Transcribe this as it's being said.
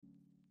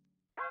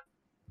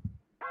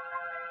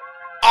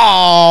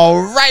All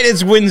right,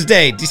 it's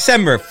Wednesday,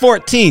 December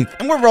 14th,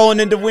 and we're rolling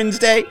into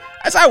Wednesday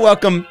as I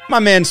welcome my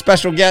man,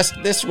 special guest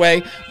this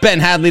way, Ben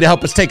Hadley, to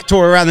help us take a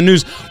tour around the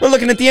news. We're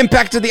looking at the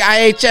impact of the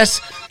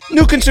IIHS,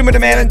 new consumer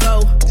demand. Yeah,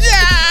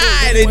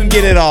 I didn't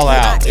get it all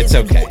out. It's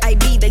okay.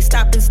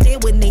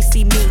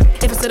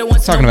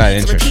 Talking about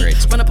interest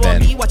rates,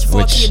 Ben,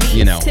 which,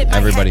 you know,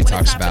 everybody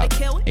talks about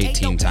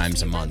 18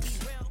 times a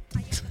month.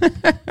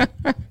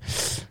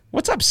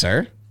 What's up,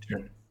 sir?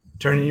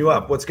 Turning you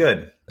up. What's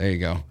good? There you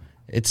go.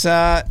 It's,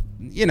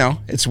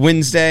 it's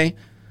Wednesday.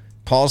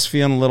 Paul's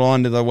feeling a little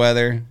under the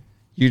weather.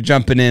 You're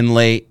jumping in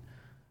late,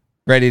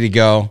 ready to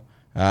go.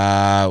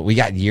 We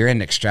got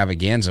year-end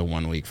extravaganza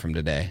 1 week from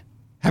today.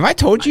 Have I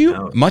told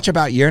you much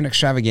about year-end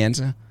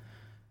extravaganza?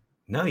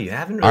 No, you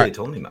haven't really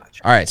told me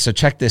much. All right, so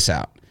check this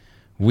out.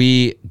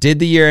 We did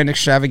the year-end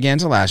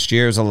extravaganza last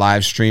year. It was a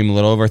live stream. A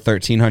little over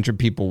 1,300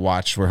 people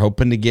watched. We're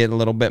hoping to get a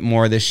little bit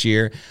more this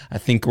year. I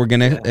think we're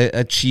going to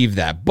achieve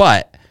that.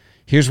 But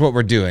here's what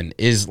we're doing.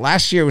 Is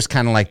last year was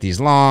kind of like these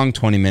long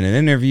 20-minute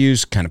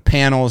interviews, kind of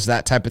panels,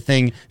 that type of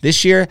thing.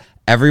 This year,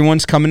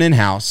 everyone's coming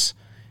in-house.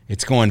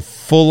 It's going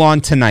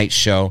full-on Tonight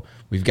Show.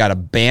 We've got a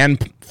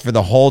band for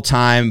the whole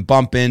time,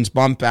 bump-ins,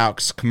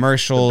 bump-outs,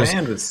 commercials. The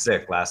band was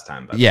sick last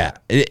time. Yeah,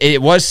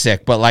 it was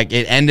sick, but like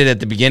it ended at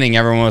the beginning.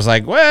 Everyone was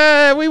like,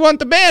 well, we want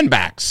the band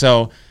back.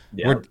 So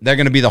they're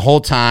going to be the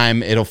whole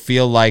time. It'll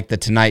feel like the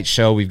Tonight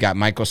Show. We've got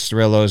Michael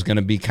Cirillo is going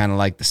to be kind of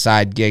like the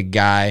side gig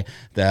guy,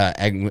 the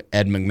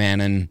Ed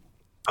McMahon.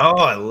 Oh,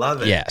 I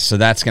love it. Yeah, so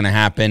that's going to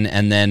happen.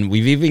 And then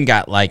we've even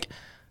got like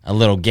a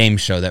little game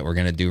show that we're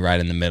going to do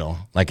right in the middle,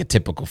 like a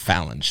typical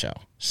Fallon show.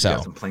 So you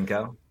got some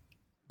Plinko?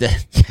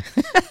 That's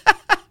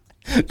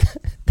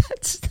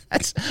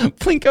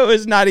Plinko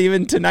is not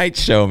even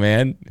Tonight's Show,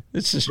 man.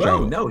 It's just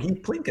no, he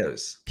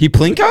Plinkos. He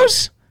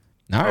Plinkos?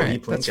 All right, he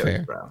Plinkos, that's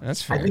fair. Bro.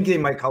 That's fair. I think they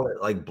might call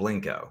it like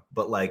Blinko,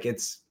 but like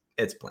it's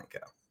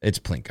Plinko. It's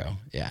Plinko.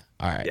 Yeah.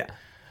 All right. Yeah.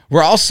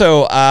 We're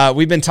also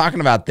we've been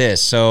talking about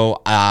this.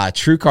 So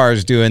TrueCar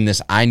is doing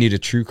this I Need a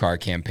True Car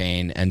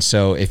campaign, and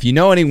so if you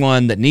know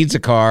anyone that needs a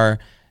car,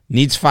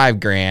 needs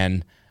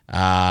 $5,000,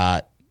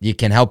 you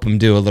can help them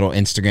do a little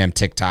Instagram,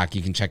 TikTok.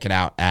 You can check it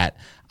out at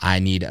I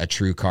Need a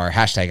True Car,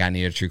 hashtag I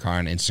Need a True Car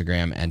on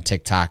Instagram and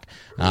TikTok.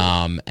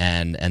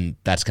 And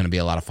that's going to be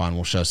a lot of fun.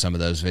 We'll show some of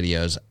those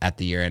videos at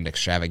the year-end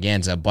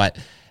extravaganza. But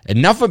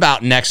enough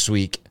about next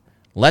week.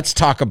 Let's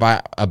talk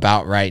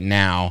about right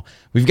now.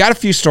 We've got a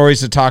few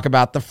stories to talk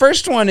about. The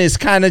first one is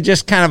kind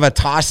of a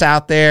toss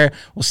out there.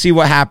 We'll see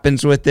what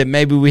happens with it.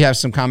 Maybe we have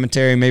some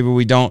commentary, maybe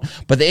we don't.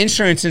 But the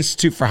Insurance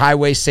Institute for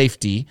Highway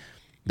Safety,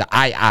 the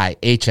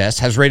IIHS,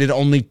 has rated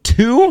only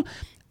 2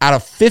 out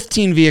of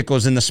 15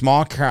 vehicles in the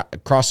small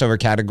crossover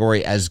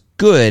category as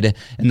good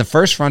in the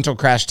first frontal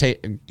crash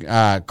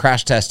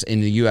test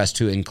in the U.S.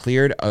 to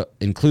include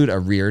a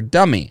rear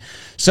dummy.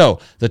 So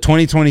the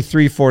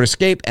 2023 Ford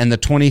Escape and the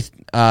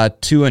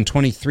 22 and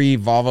 23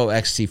 Volvo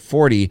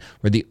XC40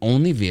 were the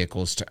only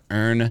vehicles to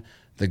earn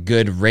the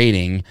good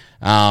rating.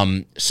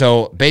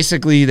 So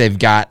basically, they've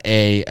got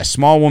a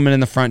small woman in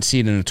the front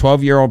seat and a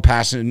 12-year-old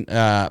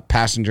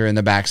passenger in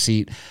the back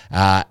seat,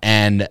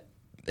 and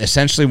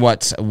essentially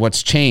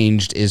what's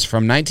changed is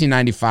from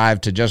 1995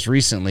 to just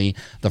recently,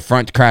 the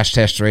front crash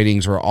test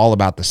ratings were all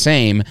about the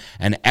same,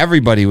 and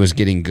everybody was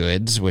getting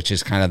goods, which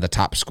is kind of the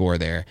top score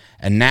there.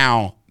 And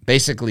now,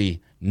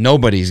 basically,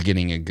 nobody's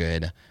getting a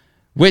good,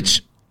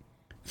 which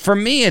for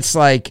me, it's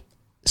like,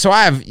 so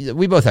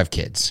we both have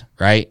kids,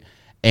 right?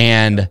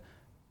 And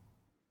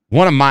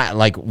one of my,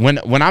 like,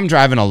 when I'm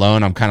driving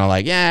alone, I'm kind of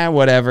like, yeah,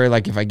 whatever.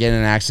 Like, if I get in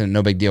an accident,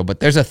 no big deal.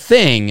 But there's a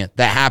thing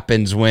that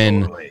happens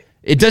when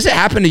does it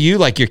happen to you?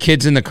 Like, your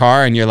kid's in the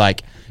car and you're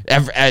like,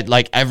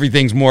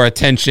 everything's more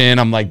attention.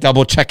 I'm like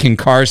double checking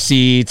car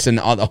seats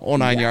and all the whole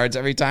 9 yards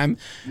every time.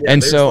 Yeah,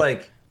 and so,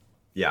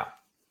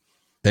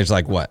 there's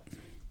like what?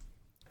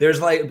 There's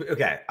like,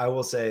 okay, I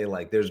will say,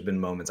 like, there's been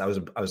moments I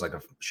was like,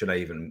 should I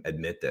even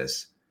admit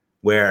this?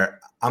 Where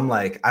I'm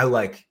like,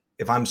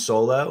 if I'm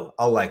solo,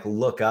 I'll like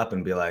look up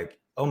and be like,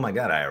 oh my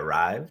God, I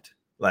arrived.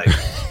 Like,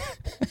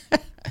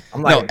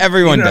 I'm like, no,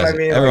 everyone does it. I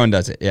mean? Everyone like,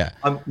 does it. Yeah.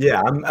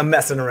 I'm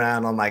messing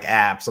around on like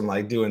apps.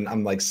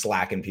 I'm like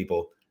slacking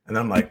people. And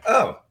then I'm like,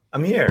 oh,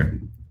 I'm here.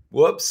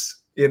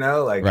 Whoops.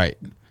 Like, right.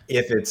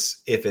 If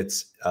it's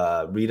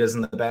Rita's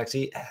in the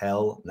backseat,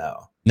 hell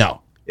no. No,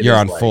 you're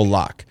on full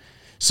lock.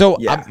 So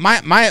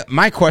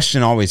my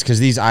question always,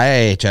 because these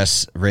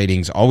IIHS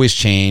ratings always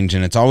change,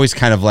 and it's always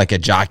kind of like a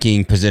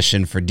jockeying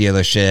position for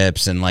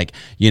dealerships, and like,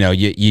 you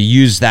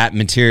use that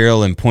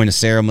material and point of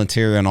sale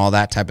material and all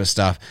that type of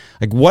stuff.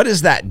 Like, what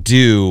does that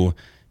do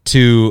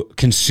to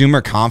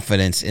consumer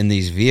confidence in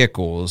these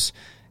vehicles?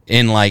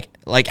 In like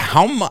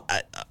how much?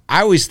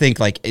 I always think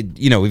like,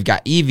 we've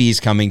got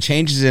EVs coming,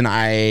 changes in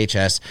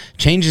IIHS,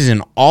 changes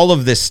in all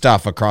of this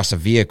stuff across a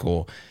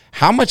vehicle.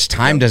 How much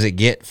time does it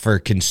get for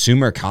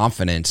consumer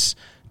confidence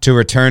to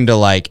return to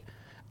like,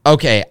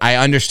 okay, I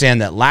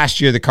understand that last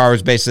year the car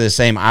was basically the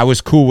same. I was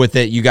cool with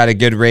it. You got a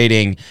good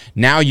rating.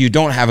 Now you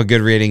don't have a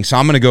good rating, so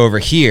I'm going to go over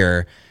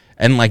here.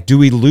 And like, do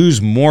we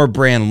lose more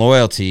brand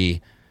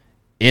loyalty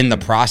in the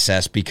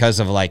process because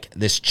of like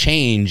this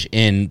change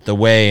in the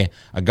way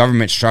a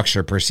government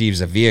structure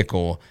perceives a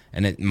vehicle,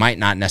 and it might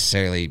not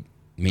necessarily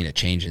mean a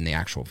change in the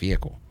actual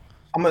vehicle.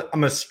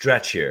 I'm a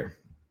stretch here.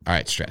 All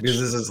right, stretch. Because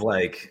this is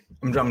like,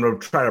 I'm going to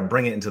try to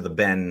bring it into the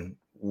Ben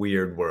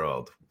weird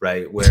world,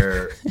 right?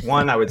 Where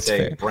one, I would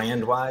say fair.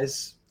 Brand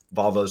wise,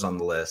 Volvo's on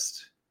the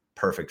list.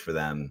 Perfect for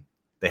them.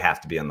 They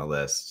have to be on the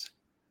list.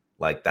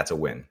 Like, that's a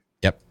win.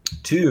 Yep.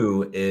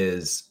 Two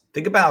is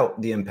think about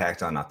the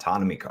impact on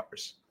autonomous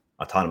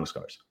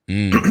cars.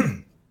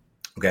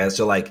 Okay.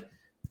 So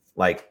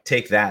like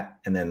take that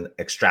and then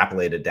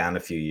extrapolate it down a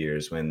few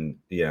years when,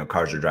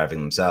 cars are driving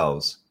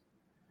themselves.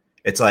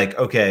 It's like,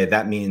 okay,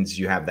 that means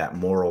you have that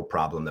moral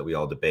problem that we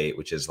all debate,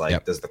 which is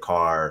like, does the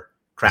car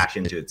crash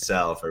into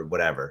itself or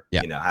whatever?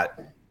 Yep.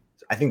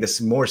 I think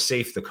the more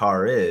safe the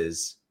car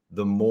is,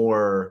 the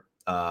more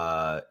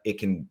it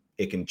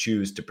can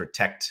choose to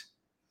protect.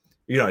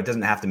 It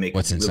doesn't have to make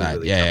what's really, inside.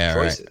 really Yeah,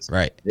 choices.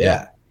 Right.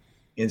 Yeah.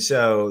 And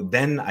so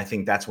then I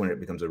think that's when it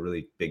becomes a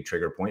really big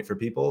trigger point for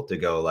people to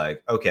go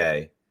like,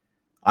 okay,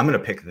 I'm going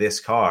to pick this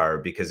car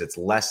because it's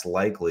less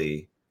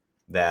likely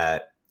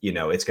that,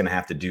 it's going to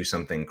have to do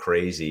something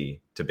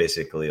crazy to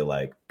basically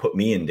like put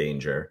me in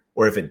danger.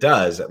 Or if it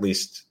does, at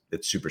least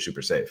it's super,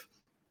 super safe.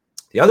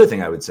 The other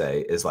thing I would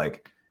say is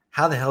like,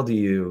 how the hell do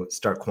you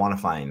start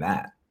quantifying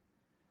that?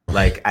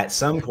 Like at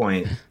some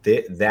point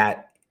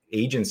that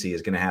agency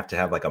is going to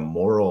have like a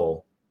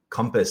moral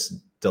compass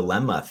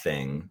dilemma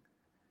thing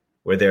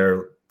where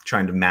they're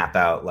trying to map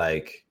out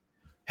like,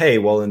 hey,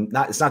 well,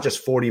 it's not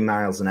just 40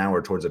 miles an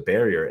hour towards a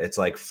barrier. It's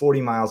like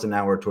 40 miles an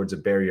hour towards a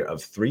barrier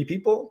of 3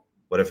 people.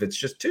 What if it's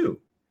just 2?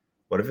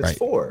 What if it's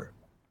 4?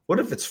 What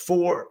if it's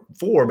four,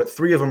 but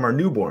 3 of them are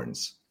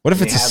newborns? What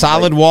if it's a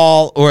solid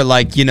wall or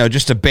like,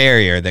 just a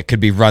barrier that could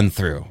be run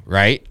through,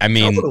 right? I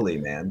mean, totally,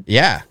 man.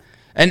 Yeah.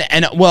 And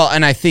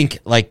I think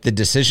like the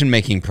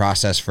decision-making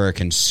process for a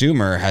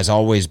consumer has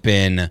always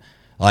been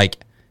like,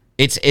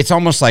 it's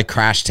almost like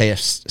crash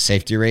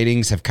safety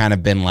ratings have kind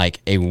of been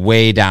like a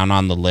way down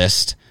on the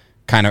list,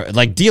 kind of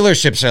like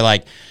dealerships are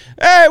like,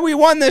 hey, we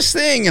won this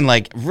thing. And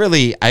like,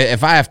 really,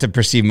 if I have to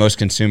perceive most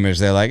consumers,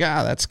 they're like,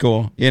 that's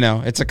cool.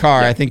 It's a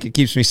car. Yeah. I think it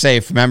keeps me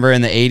safe. Remember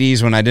in the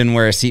 80s when I didn't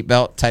wear a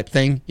seatbelt type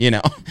thing,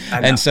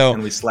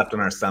 And we slept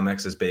on our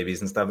stomachs as babies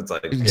and stuff. It's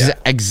like,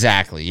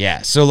 exactly.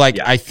 Yeah. So like,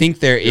 I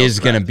think there is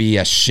going to be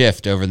a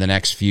shift over the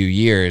next few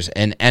years.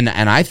 And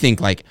I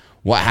think like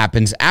what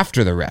happens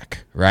after the wreck,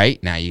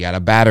 right? Now you got a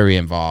battery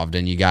involved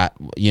and you got,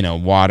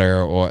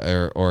 water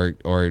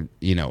or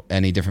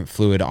any different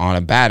fluid on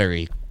a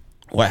battery.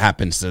 What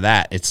happens to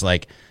that? It's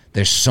like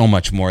there's so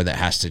much more that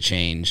has to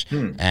change,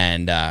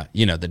 and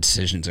the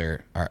decisions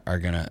are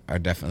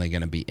definitely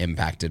gonna be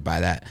impacted by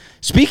that.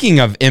 Speaking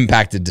of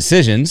impacted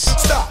decisions,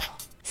 stop.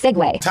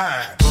 Segue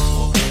time.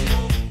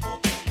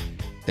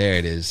 There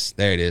it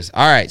is.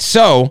 All right,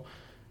 so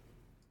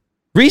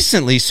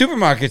recently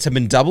supermarkets have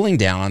been doubling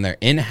down on their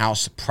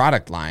in-house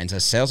product lines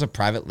as sales of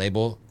private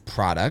label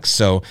products.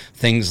 So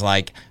things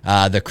like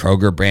the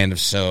Kroger brand of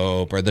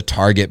soap or the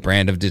Target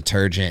brand of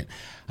detergent.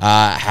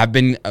 Have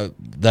been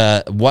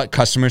what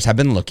customers have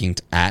been looking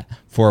at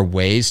for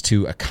ways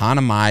to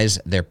economize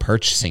their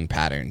purchasing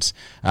patterns.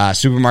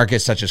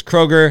 Supermarkets such as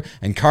Kroger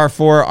and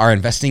Carrefour are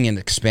investing in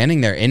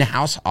expanding their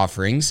in-house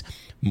offerings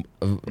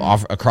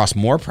across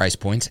more price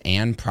points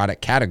and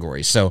product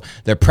categories. So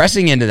they're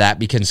pressing into that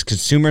because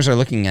consumers are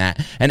looking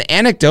at, and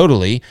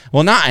anecdotally,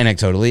 well, not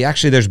anecdotally,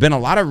 actually, there's been a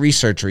lot of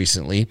research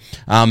recently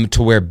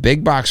to where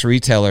big box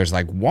retailers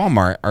like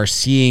Walmart are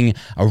seeing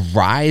a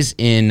rise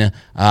in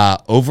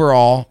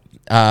overall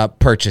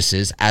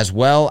purchases, as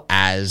well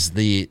as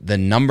the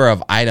number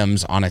of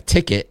items on a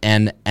ticket,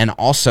 and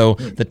also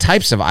the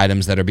types of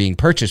items that are being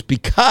purchased,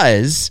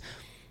 because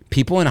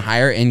people in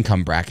higher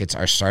income brackets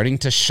are starting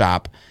to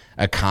shop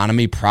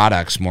economy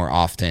products more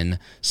often,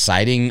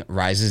 citing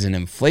rises in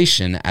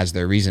inflation as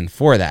their reason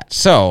for that.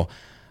 So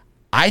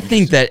I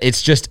think that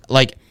it's just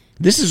like,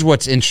 this is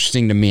what's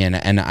interesting to me,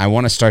 and I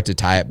want to start to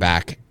tie it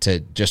back to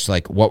just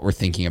like what we're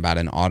thinking about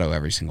in auto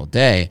every single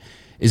day,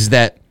 is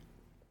that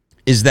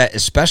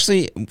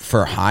especially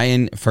for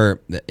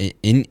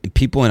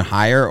people in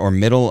higher or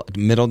middle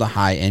to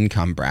high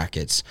income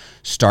brackets,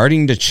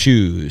 starting to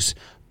choose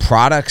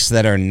products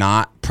that are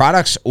not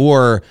products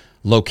or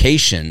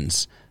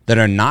locations that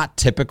are not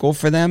typical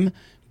for them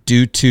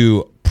due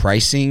to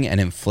pricing and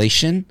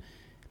inflation.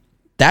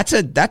 That's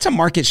a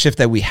market shift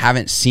that we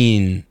haven't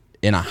seen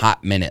in a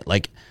hot minute.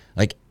 Like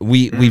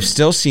we've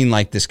still seen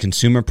like this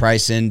consumer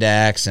price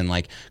index, and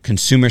like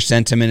consumer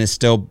sentiment is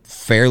still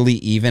fairly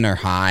even or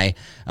high.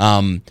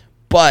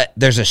 But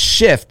there's a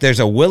shift. There's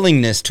a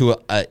willingness to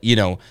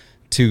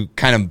to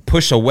kind of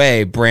push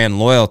away brand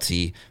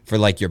loyalty for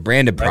like your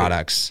branded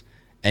products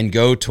and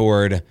go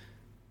toward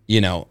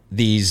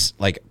these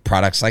like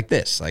products like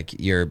this, like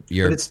your.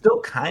 But it's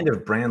still kind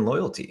of brand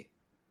loyalty,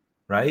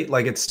 right?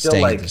 Like it's still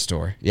staying like at the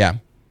store. Yeah.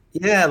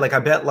 Like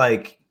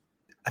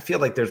I feel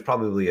like there's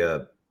probably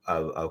a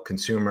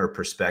consumer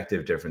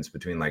perspective difference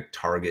between like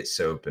Target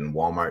soap and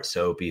Walmart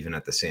soap, even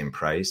at the same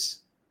price.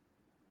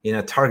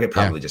 Target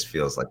probably just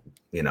feels like,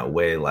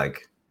 way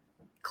like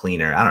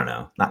cleaner. I don't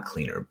know, not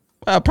cleaner.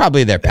 Well,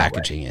 probably their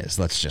packaging is.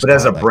 Let's just. But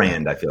as a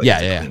brand, I feel like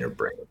it's a cleaner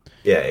brand.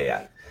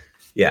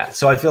 Yeah.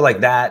 So I feel like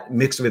that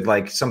mixed with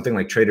like something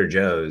like Trader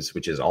Joe's,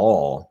 which is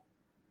all,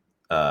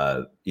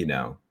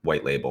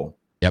 white label.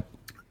 Yep.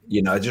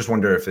 I just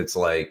wonder if it's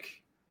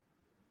like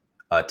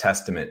a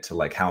testament to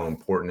like how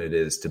important it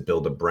is to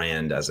build a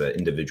brand as an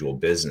individual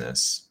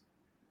business,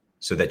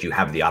 so that you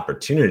have the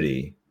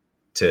opportunity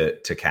to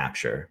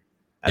capture,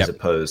 as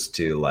opposed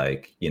to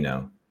like,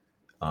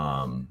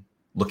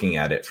 looking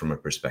at it from a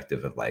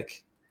perspective of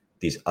like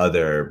these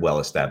other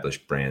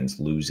well-established brands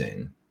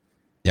losing.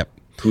 Yep.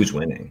 Who's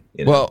winning?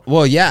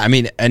 Well, yeah. I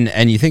mean,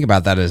 and you think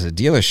about that as a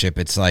dealership,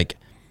 it's like,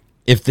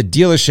 if the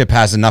dealership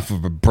has enough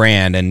of a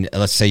brand, and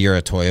let's say you're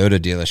a Toyota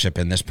dealership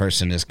and this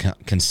person is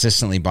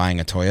consistently buying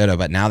a Toyota,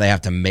 but now they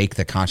have to make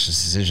the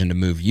conscious decision to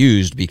move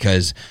used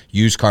because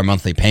used car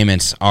monthly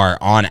payments are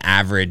on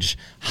average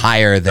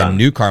higher than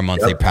new car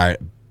monthly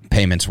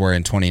payments were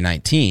in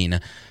 2019.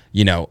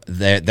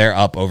 They're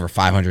up over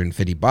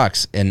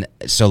 $550. And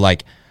so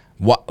like,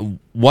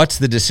 what's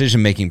the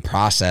decision-making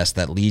process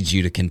that leads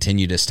you to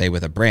continue to stay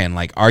with a brand?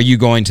 Like, are you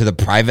going to the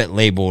private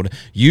labeled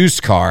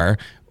used car,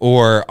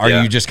 or are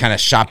you just kind of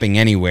shopping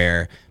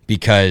anywhere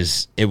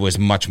because it was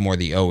much more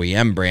the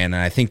OEM brand?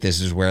 And I think this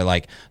is where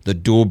like the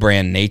dual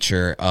brand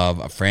nature of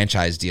a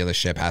franchise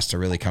dealership has to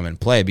really come in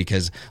play,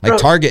 because like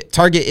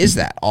Target is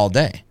that all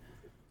day.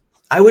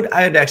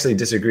 I'd actually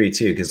disagree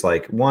too, because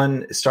like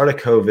start of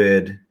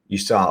COVID, you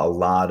saw a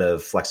lot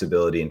of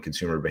flexibility in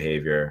consumer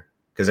behavior,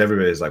 because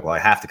everybody's like, well, I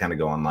have to kind of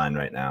go online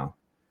right now.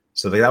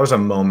 So that was a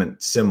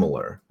moment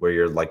similar where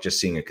you're like just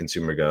seeing a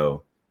consumer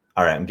go,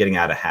 all right, I'm getting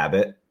out of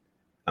habit.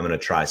 I'm going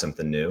to try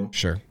something new.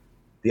 Sure.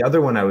 The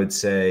other one I would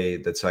say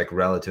that's like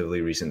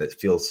relatively recent that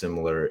feels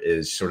similar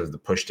is sort of the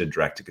push to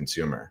direct to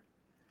consumer.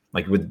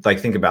 Like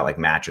think about like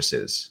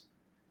mattresses,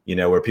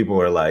 where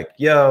people are like,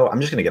 yo, I'm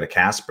just going to get a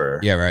Casper.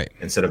 Yeah, right.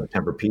 Instead of a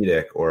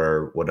Tempur-Pedic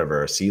or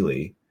whatever, a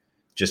Sealy,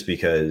 just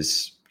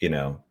because,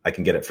 I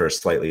can get it for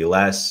slightly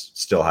less,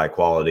 still high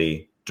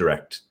quality,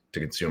 direct to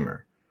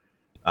consumer.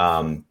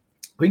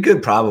 We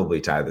could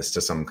probably tie this to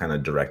some kind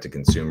of direct to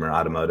consumer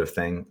automotive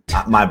thing.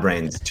 My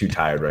brain's too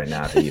tired right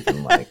now to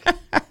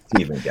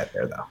even get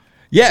there though.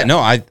 Yeah, no,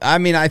 I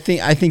mean, I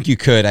think you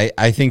could.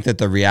 I think that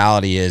the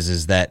reality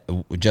is that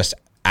just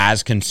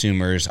as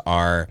consumers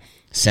are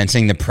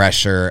sensing the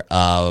pressure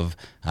of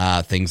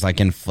things like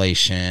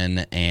inflation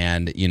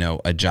and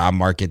a job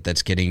market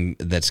that's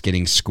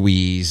getting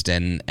squeezed,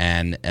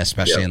 and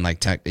especially in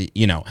like tech,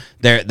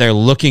 they're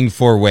looking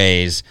for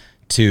ways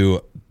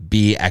to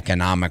be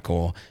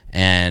economical,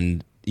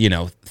 and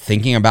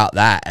thinking about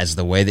that as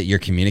the way that you're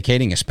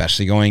communicating,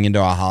 especially going into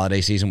a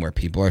holiday season where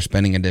people are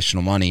spending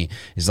additional money,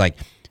 is like,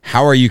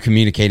 how are you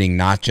communicating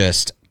not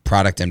just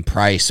product and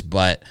price,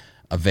 but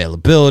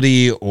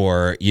availability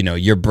or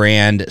your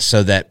brand,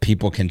 so that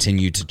people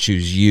continue to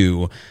choose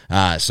you.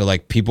 So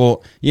like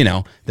people,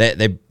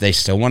 they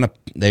still want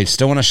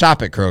to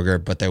shop at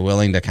Kroger, but they're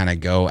willing to kind of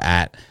go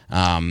at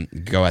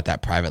that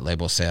private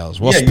label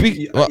sales. Well, go.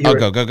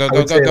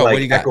 What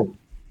do you got?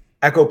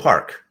 Echo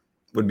Park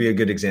would be a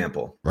good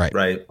example,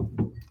 right?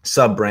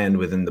 Sub brand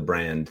within the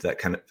brand that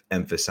kind of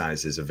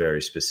emphasizes a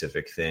very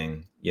specific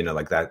thing,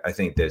 like that. I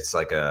think that's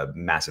like a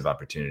massive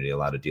opportunity a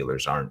lot of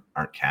dealers aren't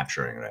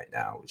capturing right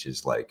now, which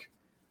is like,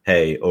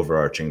 hey,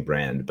 overarching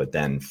brand, but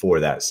then for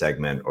that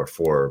segment or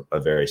for a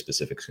very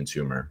specific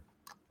consumer,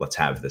 let's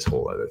have this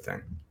whole other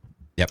thing.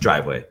 Yep.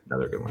 Driveway,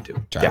 another good one too.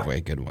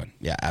 Driveway, good one.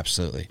 Yeah,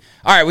 absolutely.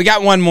 All right, we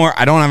got one more.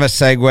 I don't have a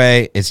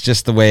segue. It's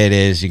just the way it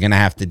is. You're going to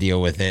have to deal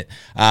with it.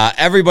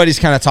 Everybody's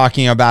kind of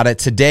talking about it.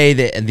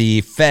 Today,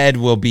 the Fed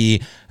will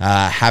be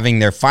having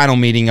their final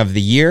meeting of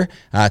the year,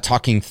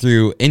 talking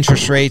through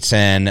interest rates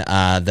and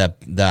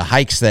the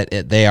hikes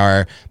that they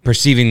are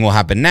perceiving will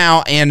happen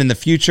now and in the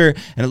future.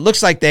 And it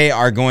looks like they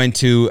are going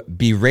to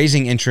be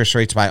raising interest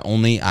rates by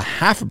only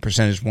 0.5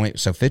 percentage point,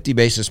 so 50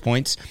 basis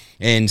points,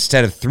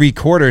 instead of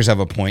 3/4 of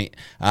a point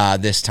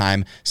this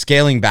time,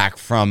 scaling back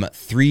from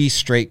 3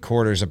 straight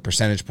quarters of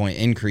percentage point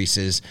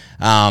increases.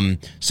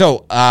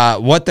 So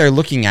what they're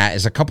looking at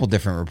is a couple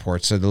different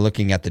reports. So they're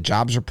looking at the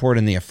jobs report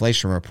and the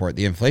inflation report.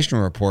 The inflation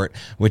report,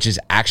 which is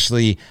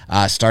actually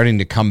starting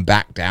to come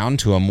back down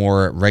to a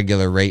more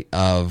regular rate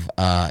of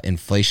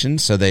inflation.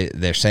 So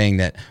they're saying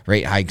that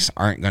rate hikes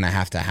aren't going to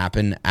have to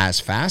happen as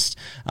fast.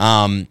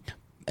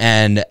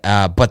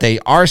 But they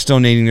are still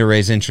needing to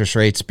raise interest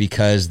rates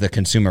because the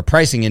consumer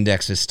pricing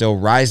index is still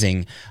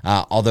rising,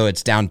 although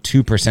it's down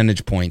 2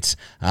 percentage points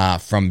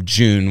from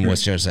June,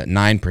 which was at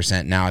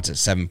 9%. Now it's at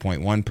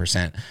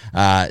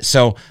 7.1%.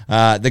 So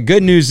the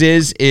good news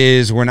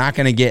is we're not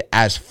going to get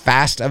as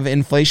fast of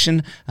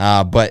inflation,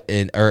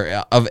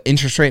 or of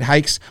interest rate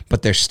hikes,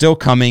 but they're still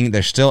coming.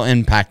 They're still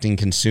impacting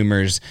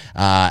consumers,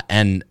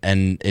 and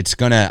it's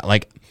gonna,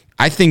 like,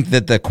 I think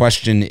that the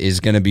question is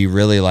going to be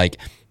really like,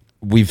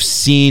 we've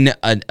seen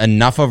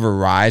enough of a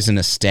rise in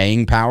a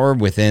staying power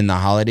within the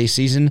holiday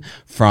season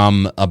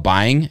from a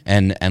buying,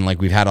 and like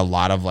we've had a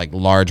lot of like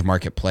large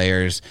market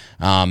players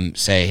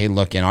say, hey,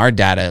 look, in our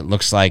data, it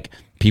looks like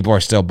people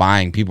are still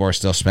buying, people are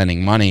still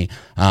spending money.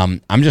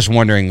 I'm just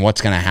wondering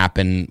what's going to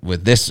happen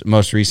with this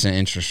most recent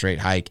interest rate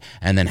hike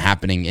and then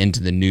happening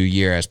into the new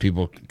year as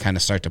people kind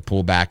of start to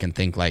pull back and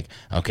think like,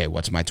 okay,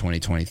 what's my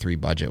 2023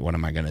 budget? What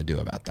am I going to do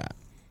about that?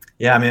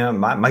 Yeah, I mean,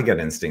 my gut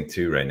instinct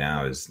too right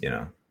now is,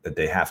 that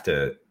they have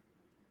to,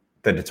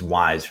 that it's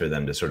wise for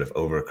them to sort of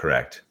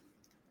overcorrect,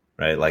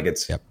 right? Like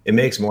it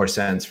makes more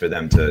sense for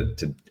them to,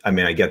 I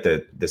mean, I get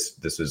that this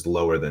is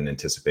lower than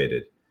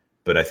anticipated,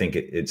 but I think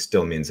it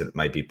still means that it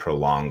might be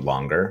prolonged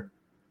longer.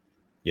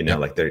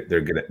 Like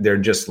they're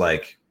just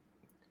like,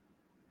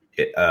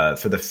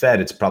 for the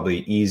Fed, it's probably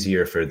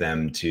easier for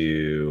them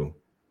to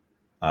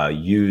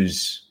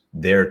use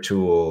their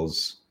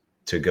tools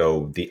to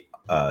go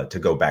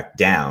back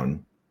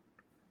down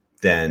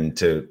than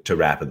to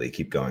rapidly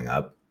keep going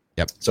up.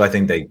 Yep. So I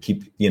think they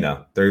keep,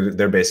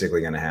 they're basically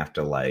going to have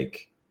to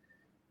like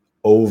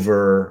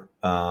over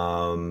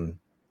kind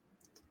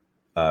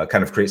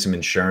of create some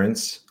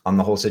insurance on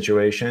the whole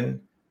situation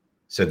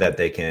so that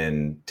they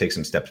can take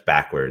some steps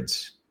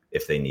backwards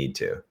if they need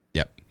to.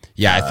 Yep.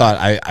 Yeah. I thought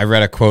I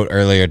read a quote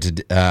earlier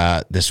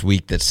this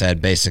week that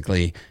said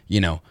basically,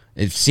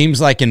 it seems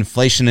like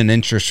inflation and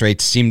interest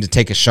rates seem to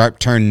take a sharp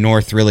turn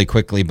north really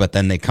quickly, but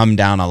then they come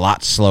down a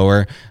lot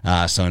slower.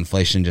 So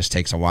inflation just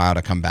takes a while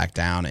to come back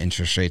down.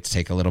 Interest rates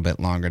take a little bit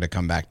longer to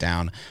come back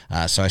down.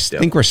 So I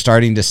think we're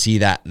starting to see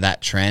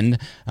that trend.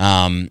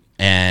 I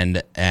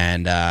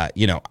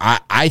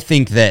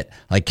think that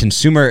like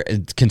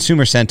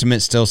consumer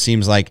sentiment still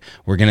seems like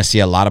we're going to see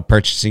a lot of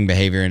purchasing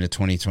behavior into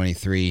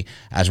 2023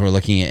 as we're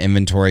looking at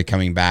inventory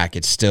coming back.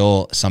 It's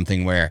still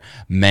something where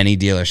many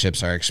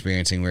dealerships are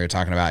experiencing. We were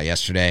talking about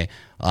yesterday,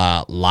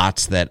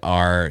 lots that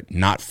are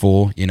not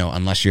full,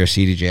 unless you're a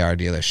CDJR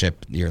dealership,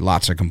 your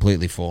lots are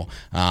completely full.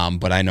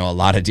 But I know a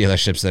lot of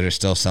dealerships that are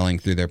still selling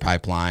through their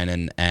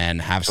pipeline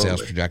and have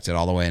sales projected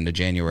all the way into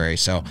January.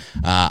 So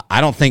I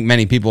don't think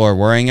many people are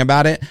worrying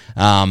about it.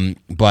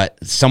 But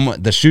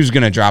the shoe's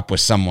going to drop with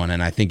someone,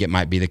 and I think it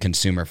might be the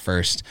consumer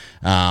first.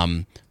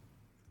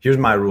 Here's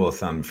my rule of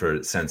thumb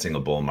for sensing a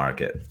bull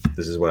market.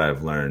 This is what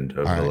I've learned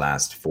over the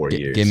last 4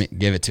 years.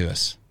 Give it to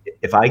us.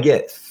 If I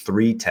get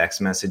 3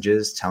 text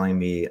messages telling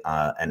me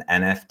an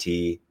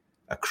NFT,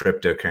 a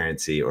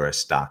cryptocurrency, or a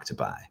stock to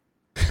buy,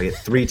 if I get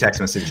 3 text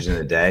messages in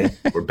a day,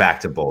 we're back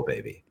to bull,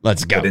 baby.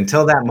 Let's go. But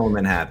until that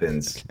moment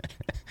happens,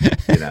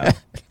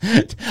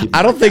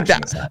 I don't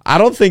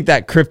think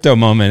that crypto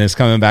moment is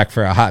coming back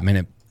for a hot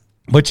minute.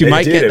 But you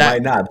might get that.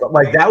 It might not. But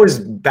like that was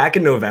back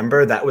in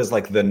November. That was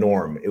like the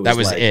norm. That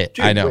was like, it.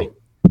 I know. Wait.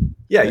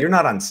 Yeah, you're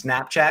not on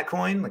Snapchat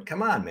coin. Like,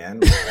 come on,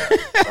 man.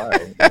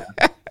 Sorry.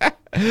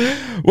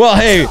 Well,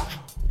 hey.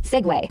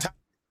 Segue.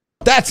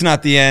 That's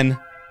not the end.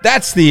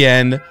 That's the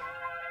end.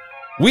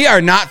 We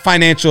are not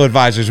financial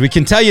advisors. We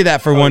can tell you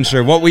that for one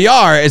sure. What we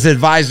are is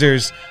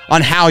advisors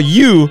on how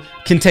you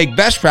can take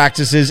best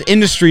practices,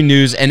 industry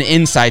news, and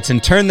insights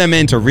and turn them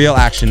into real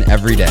action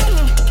every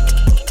day.